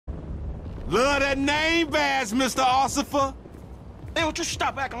Love that name badge, Mr. Ossifer. Man, won't you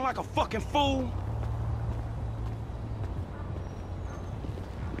stop acting like a fucking fool?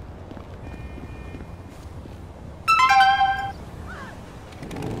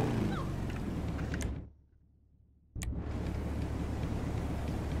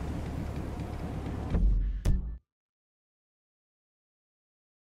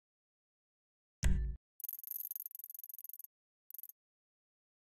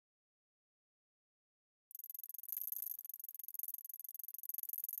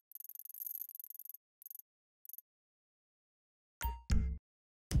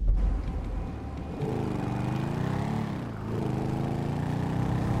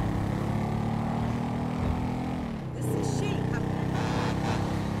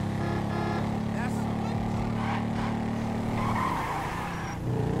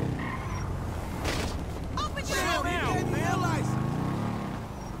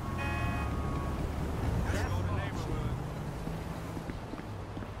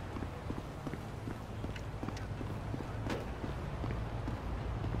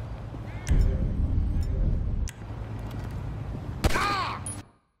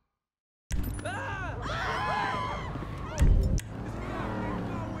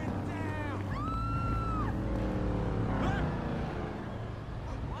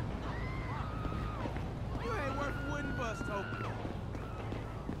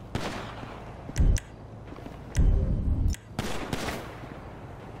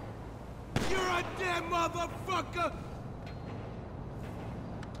 Motherfucker!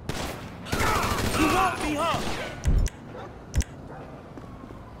 You won't be hung!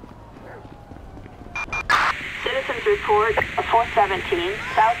 Citizens report 417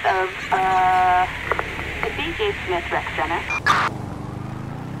 south of, the B.J. Smith Rec Center.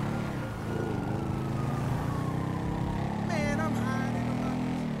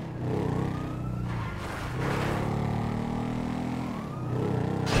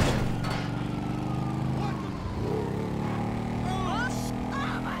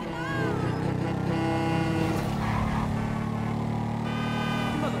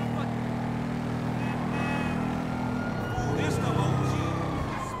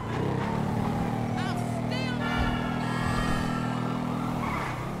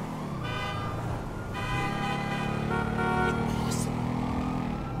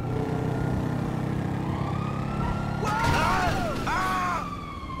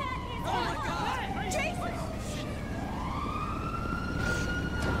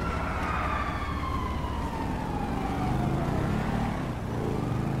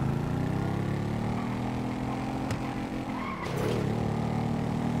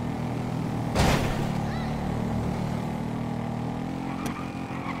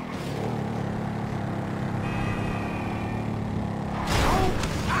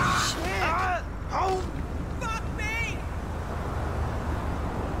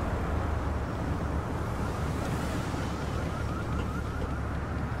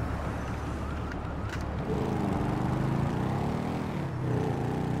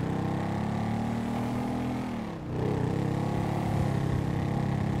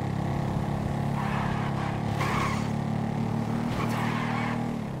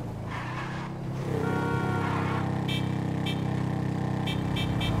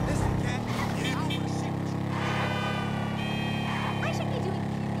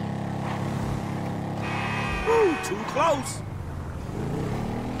 Too close.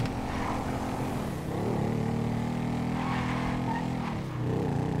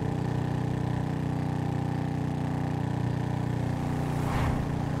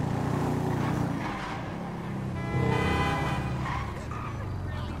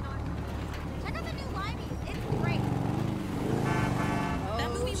 Check out the new Limeys. It's great. That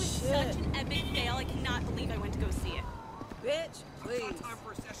movie was such an epic fail. I cannot believe I went to go see it. Bitch, please. Time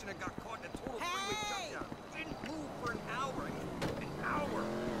for a session and got caught in a total freeway shutdown. Didn't move for an hour. An hour.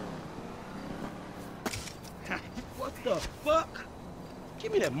 What the fuck?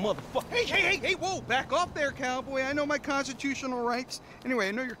 Give me that motherfucker. Hey, whoa, back off there, cowboy. I know my constitutional rights. Anyway,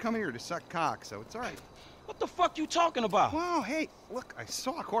 I know you're coming here to suck cock, so it's all right. What the fuck you talking about? Wow, hey, look, I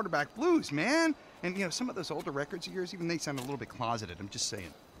saw Quarterback Blues, man. And, you know, some of those older records of yours, even they sound a little bit closeted. I'm just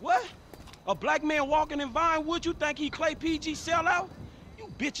saying. What? A black man walking in Vinewood, you think he Clay PG sellout? You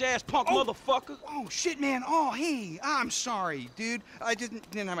bitch-ass punk motherfucker. Oh, shit, man. Oh, hey, I'm sorry, dude. I didn't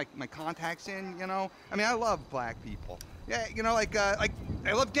have my contacts in, you know? I mean, I love black people. Yeah, you know, like I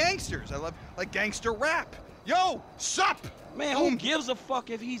love gangsters. I love, like, gangster rap. Yo, sup? Man, who gives a fuck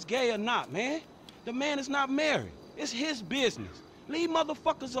if he's gay or not, man? The man is not married. It's his business. Leave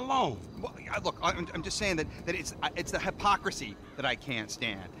motherfuckers alone. Well, look, I'm just saying that it's the hypocrisy that I can't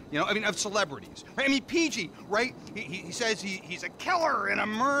stand. You know, I mean, of celebrities. Right? I mean, PG, right? He says he's a killer and a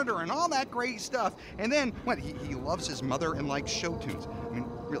murderer and all that great stuff. And then, what, he loves his mother and likes show tunes. I mean,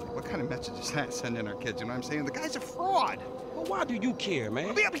 really, what kind of message is that sending our kids? You know what I'm saying? The guy's a fraud. Well, why do you care,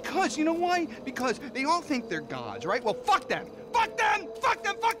 man? Yeah, because, you know why? Because they all think they're gods, right? Well, fuck them! Fuck them! Fuck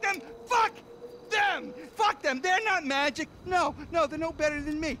them! Fuck them! Fuck them! Fuck them! They're not magic! No, they're no better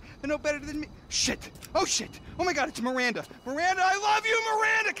than me. They're no better than me. Shit! Oh, shit! Oh, my God, it's Miranda. Miranda, I love you,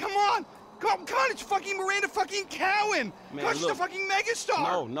 Miranda! Come on! Come on, it's fucking Miranda fucking Cowan! Man, God, she's a fucking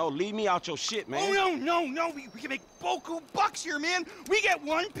megastar! No, leave me out your shit, man. Oh, no, we can make boku bucks here, man! We get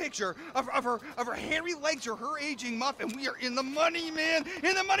one picture of her hairy legs or her aging muff, and we are in the money, man!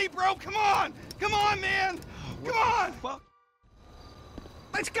 In the money, bro! Come on! Come on, man! Come on! Fuck.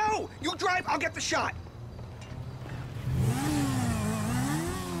 Let's go! You drive, I'll get the shot.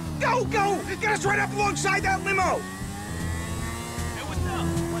 Go! Get us right up alongside that limo! Hey, what's up?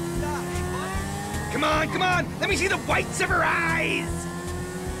 What's up? Hey, Come on! Let me see the whites of her eyes!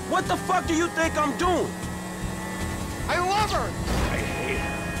 what the fuck do you think I'm doing? I love her! I hate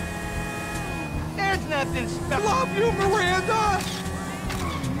her. There's nothing special. I love you, Miranda!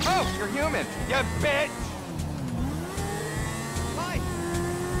 Oh, you're human. You bitch! Hi.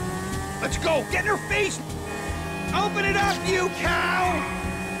 Let's go! Get in her face! Open it up, you cow!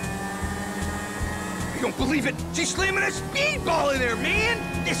 I don't believe it! She's slamming a speedball in there, man!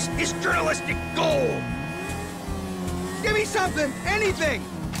 This is journalistic gold! Give me something! Anything!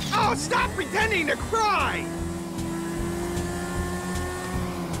 Oh, stop pretending to cry!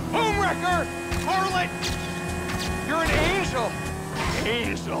 Homewrecker! Harlot! You're an angel!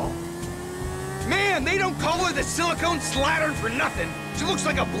 Angel. Man, they don't call her the silicone slattern for nothing. She looks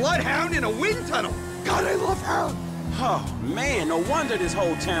like a bloodhound in a wind tunnel. God, I love her. Oh, man, no wonder this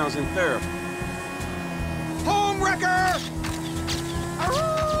whole town's in therapy. Homewrecker!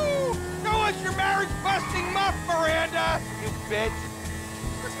 Aroo! Show us your marriage-busting muff, Miranda! You bitch.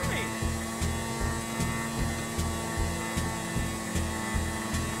 What's her name?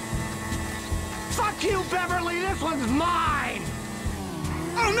 Fuck you, Beverly! This one's mine!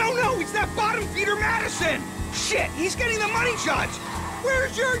 Oh, no! It's that bottom feeder Madison! Shit, he's getting the money shots!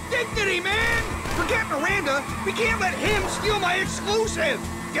 Where's your dignity, man? Forget Miranda! We can't let him steal my exclusive!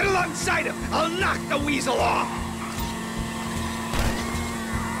 Get alongside him! I'll knock the weasel off!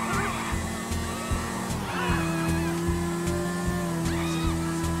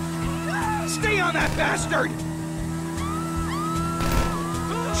 Stay on that bastard!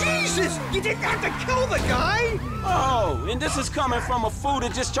 Jesus! You didn't have to kill the guy! Oh, and this is coming from a fool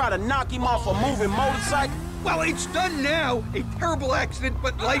that just tried to knock him off a moving motorcycle? Well, it's done now. A terrible accident,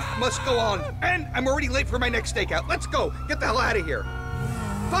 but life must go on. And I'm already late for my next stakeout. Let's go. Get the hell out of here.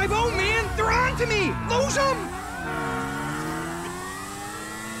 5-0, man! They're on to me! Lose them!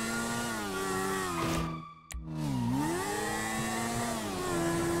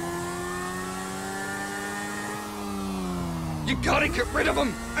 You gotta get rid of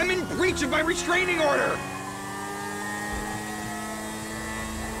them! I'm in breach of my restraining order!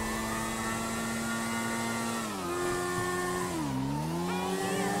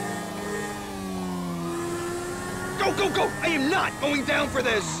 Go! I am not going down for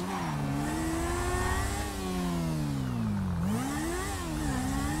this!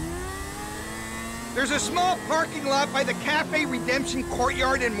 There's a small parking lot by the Cafe Redemption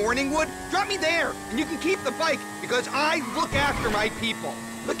Courtyard in Morningwood. Drop me there, and you can keep the bike, because I look after my people.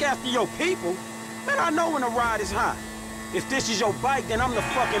 Look after your people? Man, I know when a ride is hot. If this is your bike, then I'm the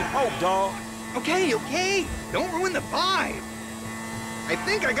fucking Pope, dawg. Okay. Don't ruin the vibe. I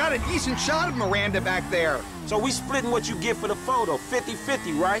think I got a decent shot of Miranda back there. So we splitting what you get for the photo,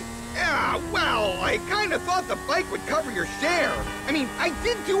 50-50, right? Yeah, well, I kind of thought the bike would cover your share. I mean, I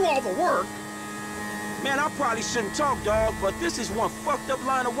did do all the work. Man, I probably shouldn't talk, dawg, but this is one fucked up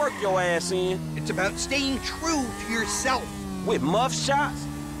line of work your ass in. It's about staying true to yourself. With muff shots?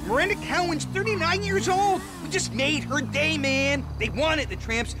 Miranda Cowan's 39 years old. We just made her day, man. They wanted the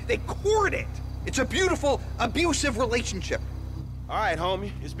tramps. They courted it. It's a beautiful, abusive relationship. All right,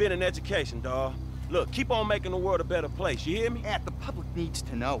 homie. It's been an education, dawg. Look, keep on making the world a better place, you hear me? Yeah, the public needs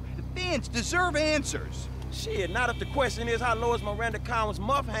to know. The fans deserve answers. Shit, not if the question is how low is Miranda Cowan's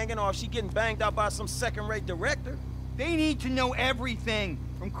muff hanging or if she getting banged out by some second-rate director. They need to know everything,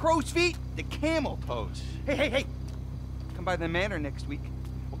 from crow's feet to camel toes. Hey. Come by the manor next week.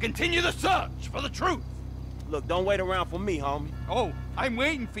 We'll continue the search for the truth. Look, don't wait around for me, homie. Oh, I'm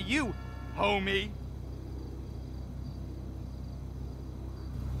waiting for you, homie.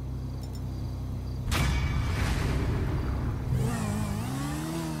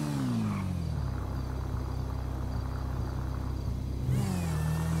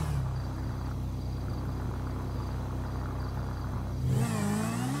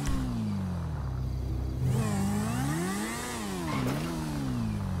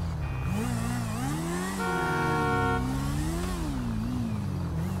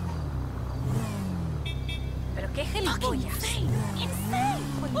 Insane! Insane!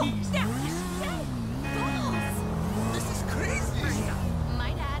 This is crazy.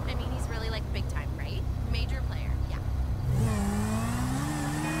 My dad, I mean, he's really like big time, right? Major player, yeah.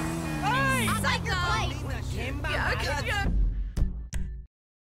 Hey! Act like you're playing. Yeah, Yeah.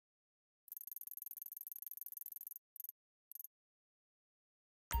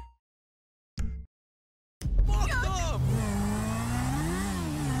 Fucked up.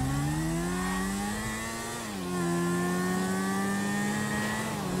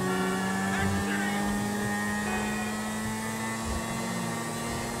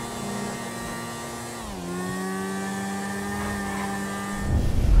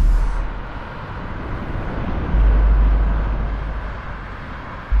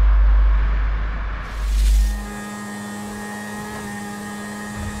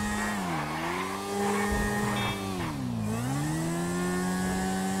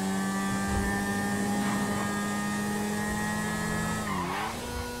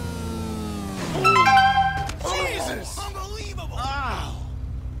 Jesus! Unbelievable! Ow!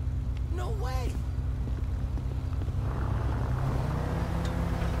 No way!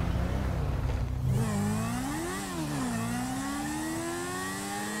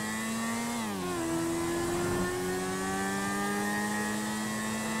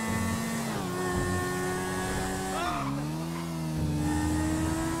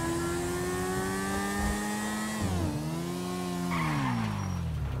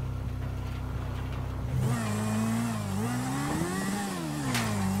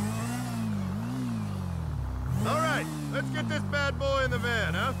 All right, let's get this bad boy in the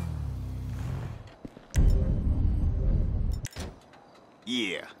van, huh?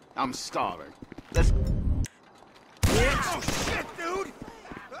 Yeah, I'm starving. Let's... Oh, shit, dude!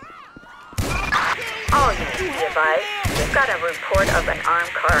 All units be advised. We've got a report of an armed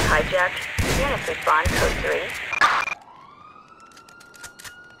car hijack. Units respond code 3.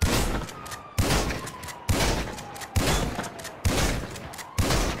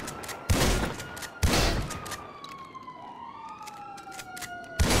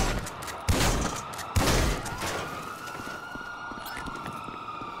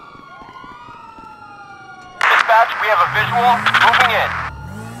 Dispatch, we have a visual. Moving in.